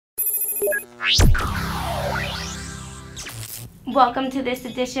Welcome to this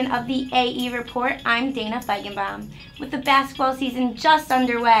edition of the AE Report. I'm Dana Feigenbaum. With the basketball season just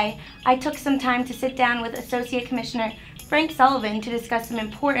underway, I took some time to sit down with Associate Commissioner Frank Sullivan to discuss some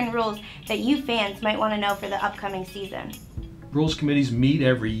important rules that you fans might want to know for the upcoming season. Rules committees meet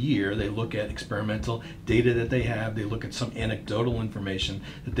every year. They look at experimental data that they have. They look at some anecdotal information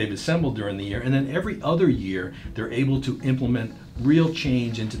that they've assembled during the year. And then every other year, they're able to implement real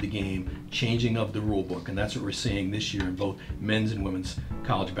change into the game, changing of the rule book. And that's what we're seeing this year in both men's and women's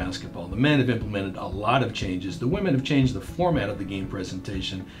college basketball. The men have implemented a lot of changes. The women have changed the format of the game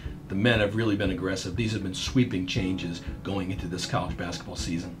presentation. The men have really been aggressive. These have been sweeping changes going into this college basketball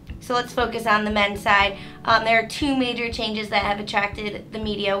season. So let's focus on the men's side. There are two major changes that have attracted the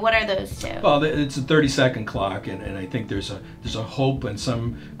media. What are those two? Well, it's a 30-second clock, and I think there's a hope in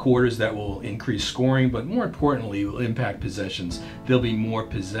some quarters that will increase scoring, but more importantly, will impact possessions. There'll be more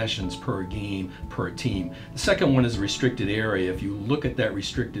possessions per game, per team. The second one is restricted area. If you look at that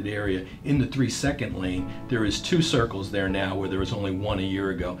restricted area in the 3-second lane, there is 2 circles there now where there was only 1 a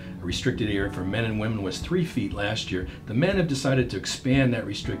year ago. A restricted area for men and women was 3 feet last year. The men have decided to expand that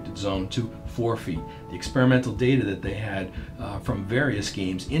restricted zone to 4 feet. The experimental data that they had from various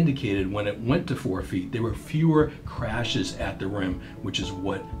games indicated when it went to 4 feet, there were fewer crashes at the rim, which is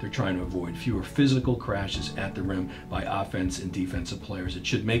what they're trying to avoid. Fewer physical crashes at the rim by offense and defensive players. It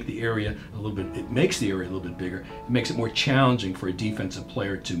should make the area a little bit, it makes the area a little bit bigger. It makes it more challenging for a defensive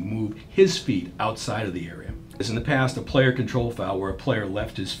player to move his feet outside of the area. As in the past, a player control foul where a player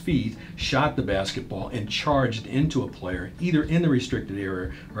left his feet, shot the basketball, and charged into a player, either in the restricted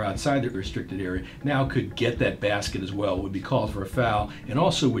area or outside the restricted area, now could get that basket as well, would be called for a foul, and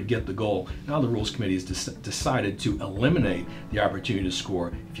also would get the goal. Now the Rules Committee has decided to eliminate the opportunity to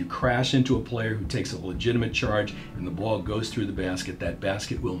score. If you crash into a player who takes a legitimate charge and the ball goes through the basket, that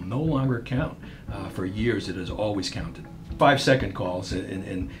basket will no longer count. For years, it has always counted. 5-second calls,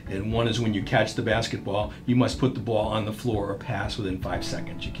 and one is when you catch the basketball, you must put the ball on the floor or pass within 5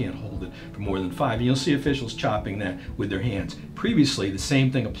 seconds. You can't hold it for more than 5. And you'll see officials chopping that with their hands. Previously, the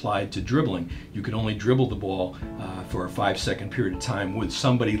same thing applied to dribbling. You could only dribble the ball for a 5-second period of time with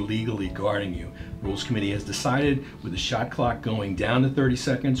somebody legally guarding you. The Rules Committee has decided with the shot clock going down to 30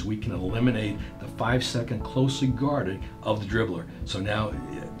 seconds, we can eliminate the 5-second closely guarding of the dribbler. So now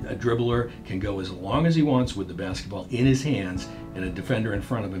a dribbler can go as long as he wants with the basketball in his hands, and a defender in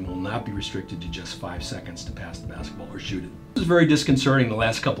front of him will not be restricted to just 5 seconds to pass the basketball or shoot it. This was very disconcerting the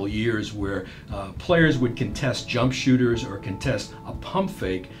last couple of years where players would contest jump shooters or contest a pump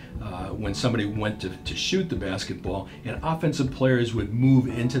fake when somebody went to shoot the basketball, and offensive players would move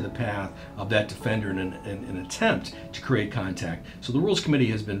into the path of that defender in an attempt to create contact. So the Rules Committee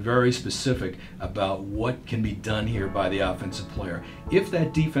has been very specific about what can be done here by the offensive player. If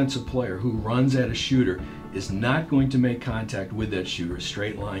that defensive player who runs at a shooter is not going to make contact with that shooter, a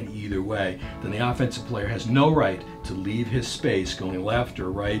straight line either way, then the offensive player has no right to leave his space going left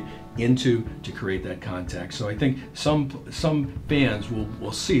or right to create that contact. So I think some fans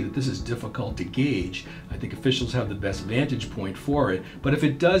will see that this is difficult to gauge. I think officials have the best vantage point for it, but if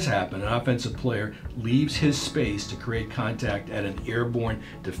it does happen, an offensive player leaves his space to create contact at an airborne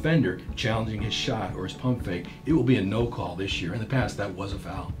defender challenging his shot or his pump fake, it will be a no call this year. In the past, that was a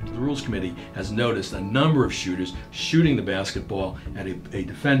foul. The Rules Committee has noticed a number of shooters shooting the basketball at a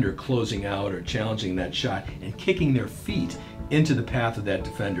defender closing out or challenging that shot and kicking their feet into the path of that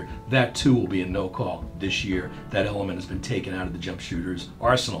defender. That too will be a no call this year. That element has been taken out of the jump shooter's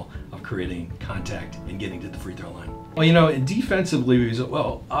arsenal of creating contact and getting to the free throw line. Well, you know,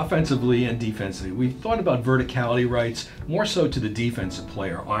 offensively and defensively, we've thought about verticality rights more so to the defensive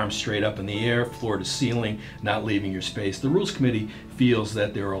player, arms straight up in the air, floor to ceiling, not leaving your space. The Rules Committee feels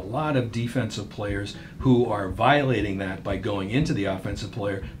that there are a lot of defensive players who are violating that by going into the offensive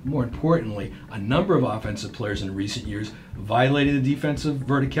player. More importantly, a number of offensive players in recent years violated the defensive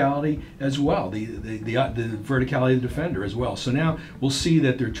verticality as well, the verticality of the defender as well. So now we'll see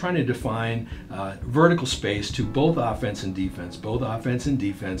that they're trying to define vertical space to both offense and defense. Both offense and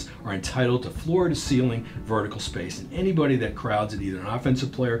defense are entitled to floor to ceiling vertical space, and anybody that crowds it, either an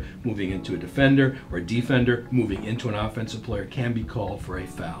offensive player moving into a defender or a defender moving into an offensive player, can be called for a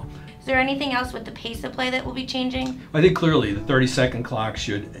foul. Is there anything else with the pace of play that will be changing? I think clearly the 30-second clock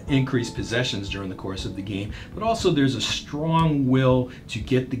should increase possessions during the course of the game, but also there's a strong will to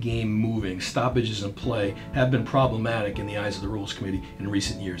get the game moving. Stoppages in play have been problematic in the eyes of the Rules Committee in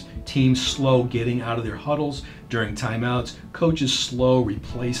recent years. Teams slow getting out of their huddles during timeouts, coaches slow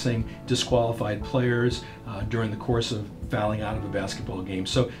replacing disqualified players during the course of fouling out of a basketball game.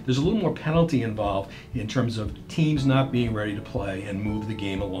 So there's a little more penalty involved in terms of teams not being ready to play and move the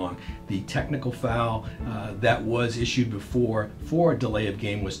game along. The technical foul that was issued before for a delay of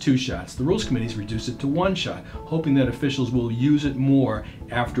game was 2 shots. The Rules Committee's reduced it to 1 shot, hoping that officials will use it more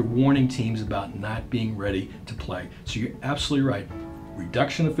after warning teams about not being ready to play. So you're absolutely right.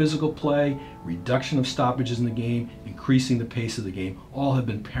 Reduction of physical play, reduction of stoppages in the game, increasing the pace of the game, all have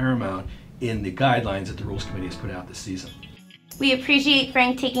been paramount in the guidelines that the Rules Committee has put out this season. We appreciate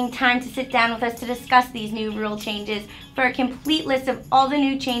Frank taking time to sit down with us to discuss these new rule changes. For a complete list of all the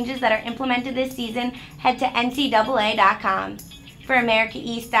new changes that are implemented this season, head to ncaa.com. For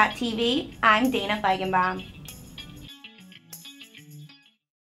AmericaEast.tv, I'm Dana Feigenbaum.